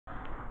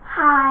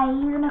Hi,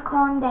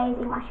 Unicorn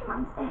Daisy Moshi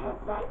Monster here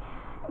today.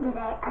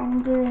 Today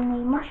I'm doing the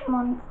Moshi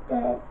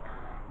Monsters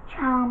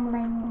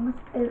Charmlings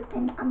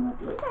open and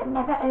reviews. I've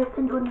never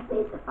opened one of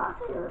these before,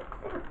 so it looks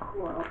so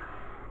cool.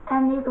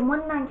 These are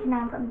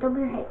 $1.99 from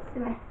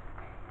WHsmiths.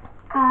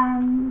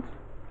 And it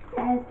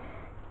says,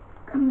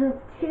 comes with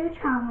 2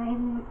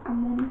 charmlings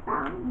and 1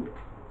 band.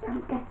 So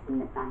I'm guessing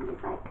the band is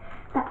like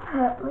that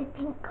purpley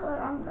pink colour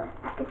on the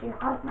packaging,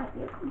 or it might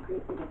be a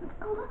completely different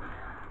colour.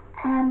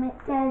 It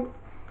says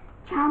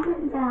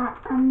charmlings are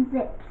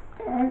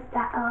zipsters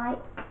that are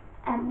like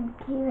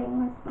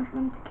keyrings,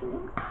 mushroom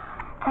keyrings,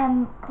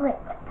 clip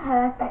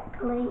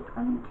perfectly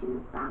onto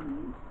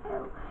bands. So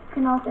you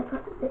can also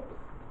put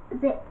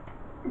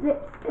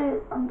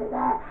zipsters under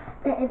there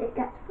that if it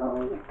gets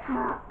full you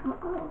can't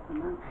put all of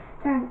them on.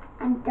 So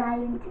I'm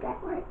dying to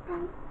get white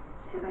bands.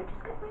 So if I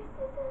just get my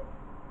scissors.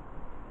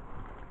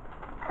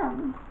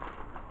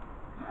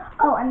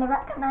 Oh, and the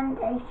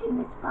recommendation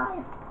is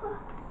 5+.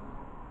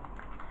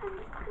 I'm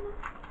just gonna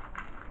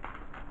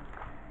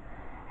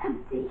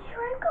see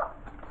who I got.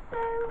 So,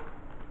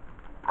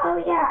 oh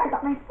yeah, I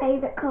got my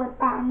favourite coloured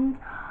bands.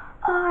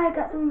 Oh, I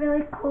got some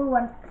really cool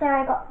ones. So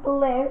I got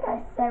blue,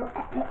 that's so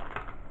epic.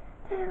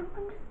 So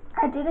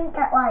I didn't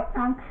get white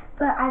band,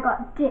 but I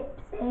got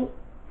Dipsy,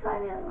 who I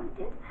really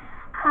wanted,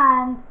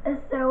 and a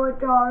so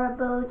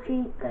adorable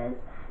Jeepers.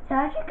 So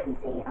as you can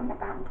see on the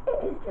band,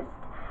 it is just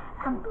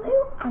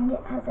blue and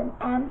it has an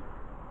M.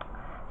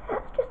 So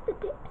that's just the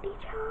Dipsy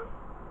charm.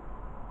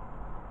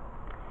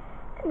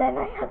 And then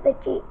I have the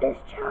Jeepers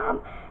charm.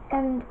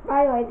 And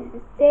by the way, this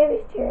is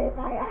series 2 if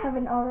I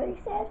haven't already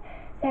said.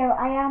 So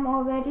I am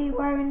already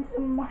wearing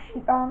some Moshi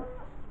bands.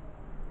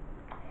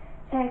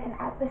 So I can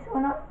add this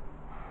one on.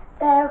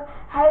 So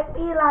hope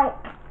you like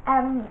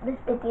this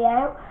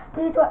video.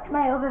 Please watch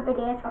my other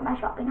videos from my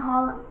shopping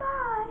haul and bye.